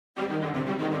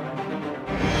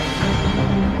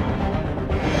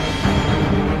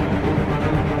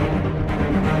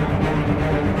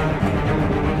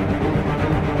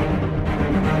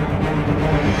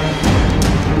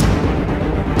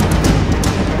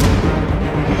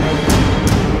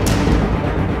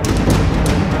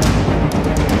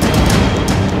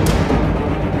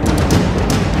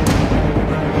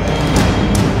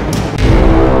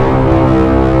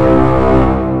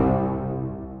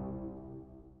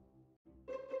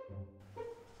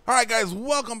Alright guys,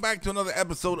 welcome back to another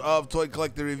episode of Toy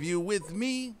Collector Review with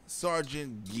me,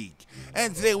 Sergeant Geek.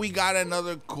 And today we got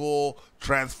another cool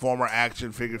Transformer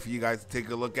action figure for you guys to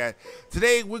take a look at.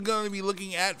 Today we're going to be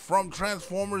looking at, from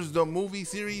Transformers the movie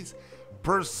series,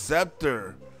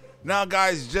 Perceptor. Now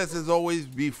guys, just as always,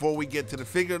 before we get to the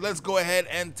figure, let's go ahead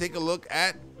and take a look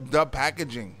at the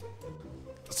packaging.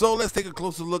 So let's take a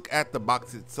closer look at the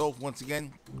box itself. Once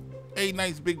again, a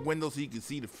nice big window so you can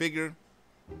see the figure.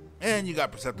 And you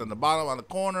got Perceptor on the bottom, on the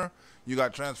corner. You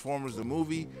got Transformers the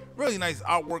movie. Really nice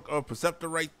artwork of Perceptor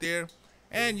right there.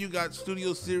 And you got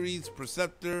Studio Series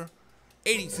Perceptor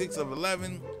 86 of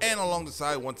 11. And along the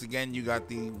side, once again, you got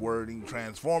the wording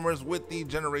Transformers with the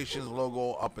Generations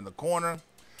logo up in the corner.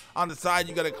 On the side,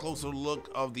 you got a closer look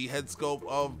of the head sculpt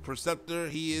of Perceptor.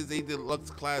 He is a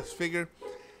deluxe class figure.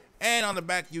 And on the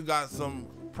back, you got some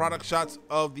product shots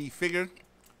of the figure.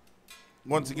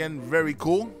 Once again, very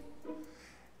cool.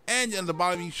 And on the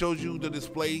bottom, he shows you the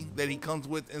display that he comes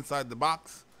with inside the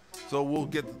box. So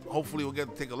hopefully we'll get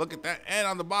to take a look at that. And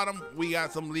on the bottom, we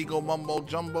got some Lego mumbo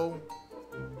jumbo.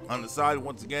 On the side,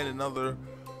 once again, another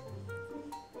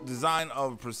design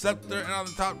of Perceptor. And on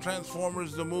the top,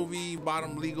 Transformers the movie.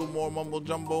 Bottom, Lego more mumbo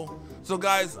jumbo. So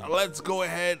guys, let's go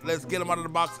ahead. Let's get him out of the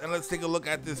box and let's take a look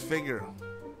at this figure.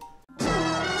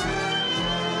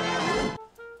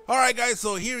 Alright guys,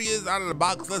 so here he is out of the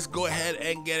box. Let's go ahead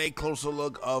and get a closer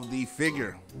look of the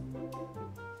figure.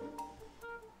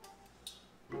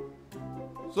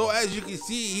 So as you can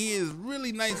see, he is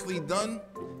really nicely done.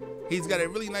 He's got a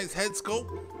really nice head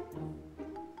sculpt.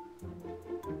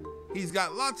 He's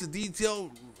got lots of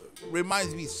detail.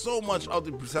 Reminds me so much of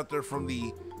the Perceptor from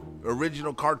the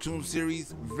original cartoon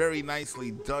series. Very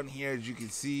nicely done here, as you can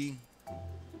see.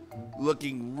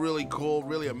 Looking really cool,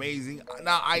 really amazing.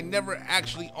 Now, I never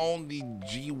actually owned the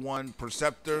G1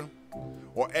 Perceptor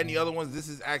or any other ones. This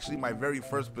is actually my very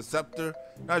first Perceptor.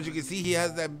 Now, as you can see, he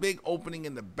has that big opening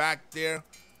in the back there.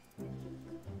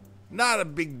 Not a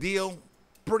big deal.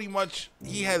 Pretty much,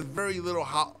 he has very little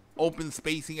open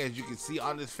spacing, as you can see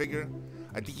on this figure.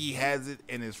 I think he has it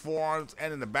in his forearms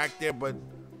and in the back there, but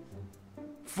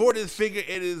for this figure,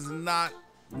 it is not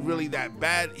really that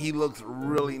bad. He looks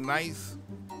really nice.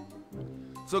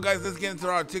 So guys, let's get into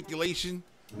our articulation.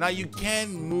 Now you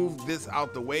can move this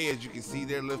out the way, as you can see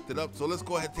there, lifted up. So let's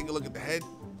go ahead and take a look at the head.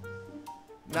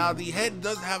 Now the head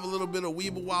does have a little bit of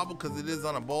weeble wobble because it is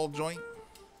on a ball joint.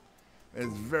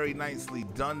 It's very nicely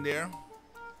done there.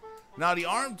 Now the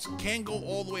arms can go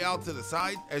all the way out to the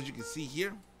side, as you can see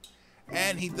here.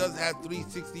 And he does have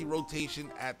 360 rotation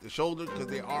at the shoulder because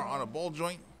they are on a ball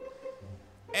joint.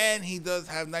 And he does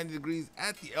have 90 degrees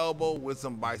at the elbow with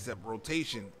some bicep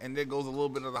rotation. And there goes a little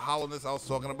bit of the hollowness I was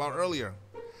talking about earlier.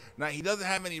 Now, he doesn't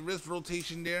have any wrist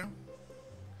rotation there.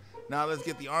 Now, let's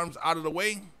get the arms out of the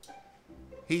way.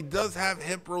 He does have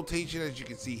hip rotation, as you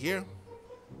can see here.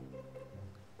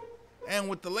 And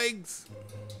with the legs,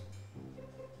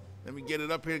 let me get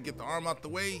it up here, get the arm out the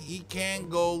way. He can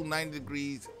go 90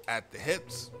 degrees at the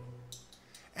hips.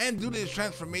 And due to his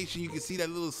transformation, you can see that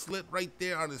little slit right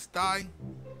there on his thigh.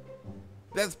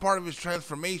 That's part of his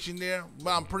transformation there, but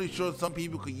I'm pretty sure some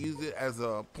people could use it as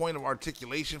a point of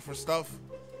articulation for stuff.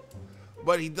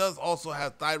 But he does also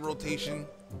have thigh rotation.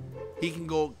 He can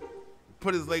go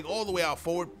put his leg all the way out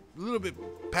forward, a little bit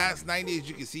past 90, as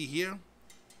you can see here.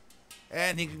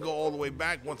 And he can go all the way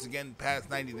back, once again, past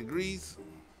 90 degrees.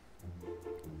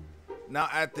 Now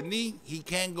at the knee, he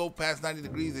can go past 90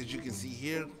 degrees, as you can see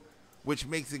here, which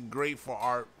makes it great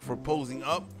for posing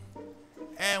up.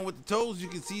 And with the toes, you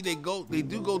can see they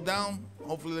do go down.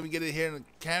 Hopefully, let me get it here in the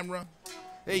camera.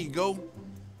 There you go.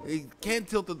 He can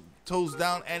tilt the toes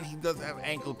down, and he does have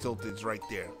ankle tiltage right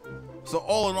there. So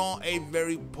all in all, a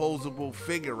very posable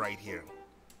figure right here.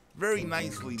 Very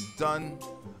nicely done.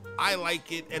 I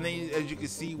like it. And then, as you can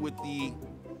see with the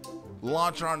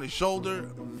launcher on the shoulder,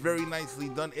 very nicely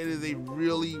done. It is a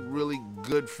really, really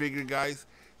good figure, guys.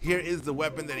 Here is the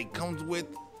weapon that he comes with.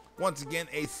 Once again,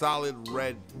 a solid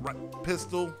red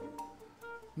pistol.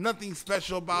 Nothing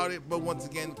special about it, but once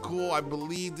again, cool. I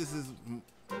believe this is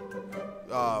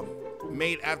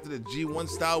made after the G1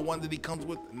 style one that he comes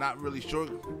with. Not really sure.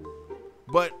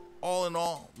 But all in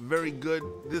all, very good.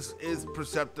 This is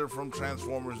Perceptor from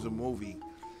Transformers the movie.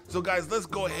 So guys, let's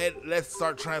go ahead, let's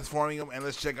start transforming him, and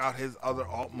let's check out his other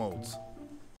alt modes.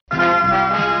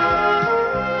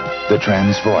 The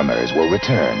Transformers will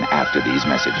return after these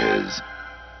messages.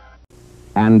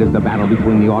 And as the battle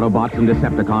between the Autobots and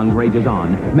Decepticons rages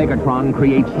on, Megatron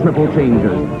creates triple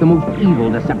changers, the most evil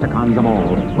Decepticons of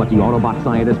all. But the Autobot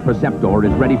scientist Perceptor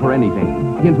is ready for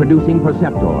anything. Introducing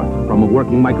Perceptor. From a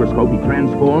working microscope, he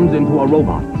transforms into a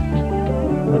robot.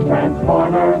 The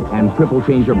Transformers. And triple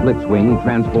changer Blitzwing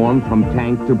transforms from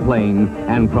tank to plane,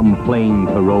 and from plane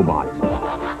to robot.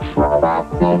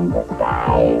 Robots in the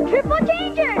sky. Triple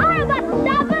changer! Autobots,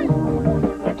 stop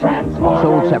him! The Transformers.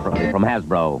 Sold separately from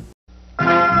Hasbro.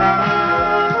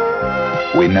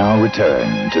 We now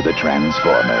return to the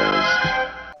Transformers.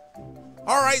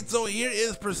 Alright, so here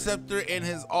is Perceptor in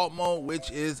his alt mode, which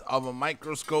is of a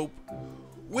microscope,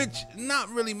 which not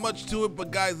really much to it,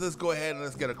 but guys, let's go ahead and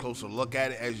let's get a closer look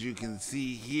at it. As you can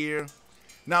see here,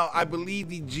 now I believe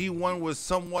the G1 was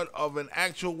somewhat of an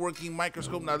actual working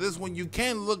microscope. Now this one you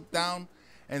can look down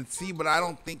and see, but I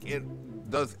don't think it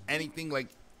does anything. Like,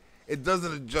 it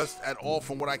doesn't adjust at all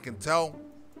from what I can tell.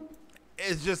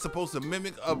 It's just supposed to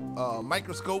mimic a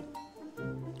microscope.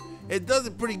 It does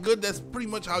it pretty good. That's pretty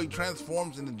much how he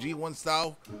transforms in the G1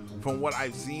 style from what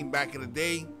I've seen back in the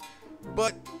day.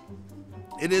 But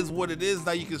it is what it is.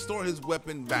 Now you can store his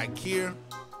weapon back here.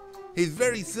 He's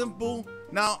very simple.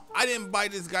 Now, I didn't buy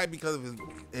this guy because of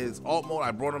his alt mode.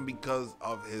 I brought him because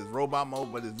of his robot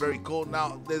mode, but it's very cool.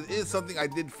 Now, there is something I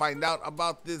did find out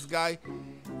about this guy.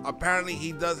 Apparently,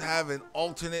 he does have an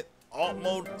alternate alt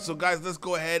mode. So guys, let's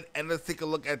go ahead and let's take a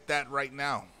look at that right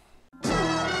now.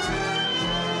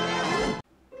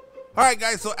 Alright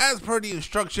guys, so as per the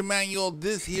instruction manual,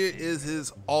 this here is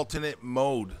his alternate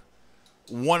mode.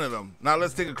 One of them. Now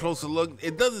let's take a closer look.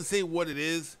 It doesn't say what it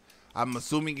is. I'm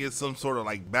assuming it's some sort of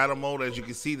like battle mode. As you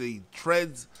can see, the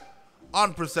treads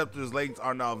on Perceptor's legs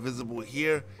are now visible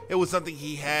here. It was something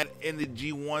he had in the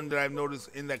G1 that I've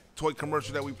noticed in that toy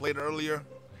commercial that we played earlier.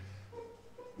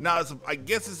 Now, I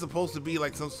guess it's supposed to be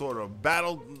like some sort of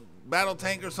battle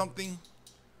tank or something.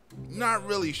 Not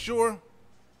really sure,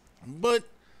 but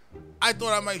I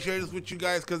thought I might share this with you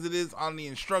guys because it is on the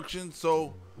instructions.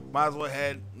 So might as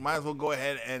well go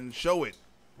ahead and show it.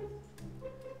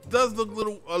 It does look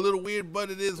a little weird, but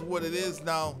it is what it is.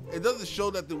 Now, it doesn't show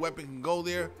that the weapon can go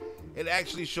there. It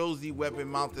actually shows the weapon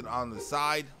mounted on the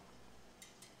side,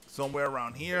 somewhere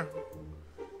around here.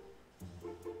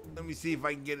 Let me see if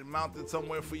I can get it mounted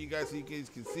somewhere for you guys so you guys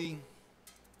can see.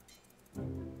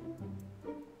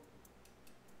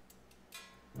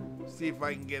 See if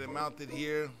I can get it mounted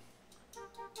here.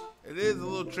 It is a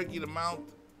little tricky to mount,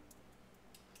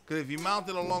 because if you mount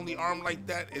it along the arm like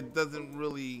that, it doesn't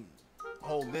really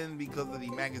hold in because of the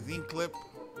magazine clip.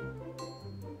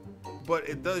 But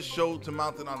it does show to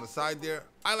mount it on the side there.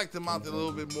 I like to mount it a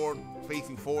little bit more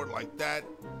facing forward like that.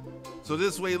 So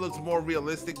this way it looks more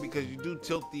realistic, because you do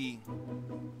tilt the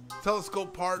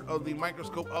telescope part of the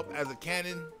microscope up as a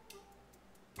cannon.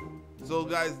 So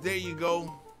guys, there you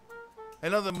go.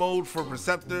 Another mode for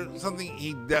Perceptor, something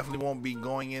he definitely won't be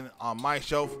going in on my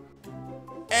shelf.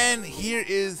 And here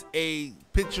is a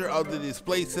picture of the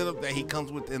display setup that he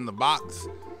comes with in the box.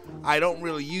 I don't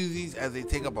really use these as they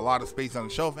take up a lot of space on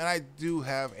the shelf, and I do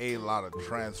have a lot of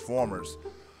Transformers.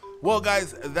 Well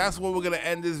guys, that's where we're going to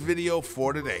end this video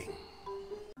for today.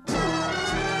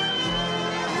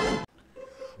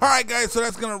 Alright guys, so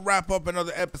that's going to wrap up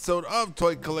another episode of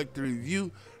Toy Collector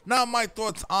Review. Now my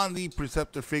thoughts on the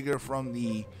Perceptor figure from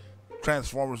the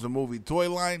Transformers the movie toy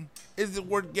line. Is it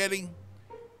worth getting?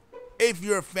 If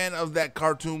you're a fan of that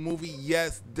cartoon movie,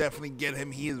 yes, definitely get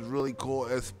him. He is really cool,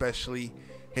 especially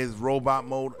his robot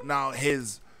mode. Now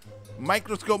his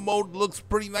microscope mode looks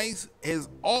pretty nice. His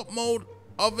alt mode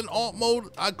of an alt mode,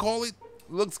 I call it,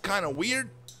 looks kind of weird,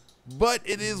 but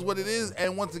it is what it is.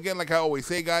 And once again, like I always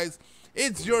say guys,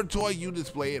 it's your toy, you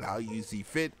display it how you see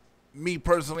fit. Me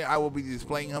personally, I will be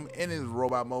displaying him in his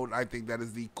robot mode. I think that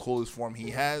is the coolest form he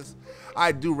has.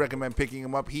 I do recommend picking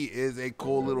him up. He is a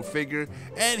cool little figure,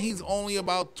 and he's only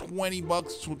about 20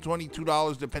 bucks to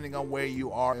 $22 depending on where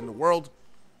you are in the world.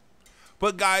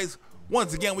 But guys,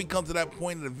 once again, we come to that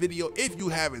point in the video. If you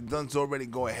haven't done so already,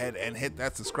 go ahead and hit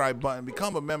that subscribe button,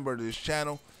 become a member of this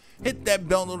channel. Hit that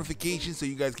bell notification so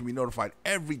you guys can be notified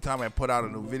every time I put out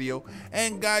a new video.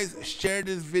 And guys, share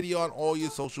this video on all your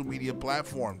social media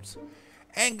platforms.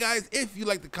 And guys, if you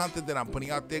like the content that I'm putting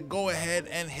out there, go ahead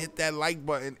and hit that like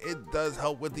button. It does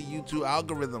help with the YouTube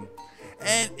algorithm.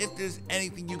 And if there's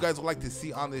anything you guys would like to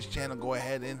see on this channel, go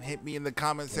ahead and hit me in the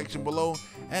comment section below,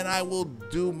 and I will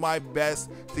do my best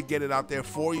to get it out there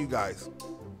for you guys.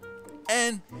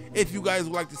 And if you guys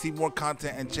would like to see more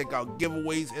content and check out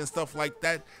giveaways and stuff like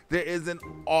that, there is an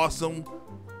awesome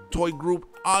toy group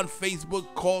on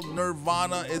Facebook called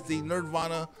Nirvana. It's the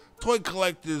Nirvana Toy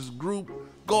Collectors group.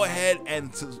 Go ahead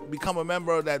and become a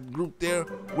member of that group there,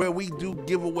 where we do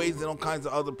giveaways and all kinds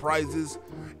of other prizes.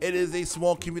 It is a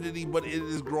small community, but it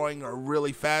is growing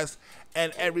really fast.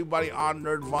 And everybody on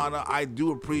Nirvana, I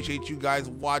do appreciate you guys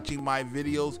watching my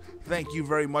videos. Thank you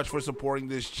very much for supporting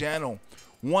this channel.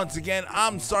 Once again,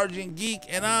 I'm Sergeant Geek,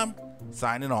 and I'm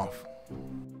signing off.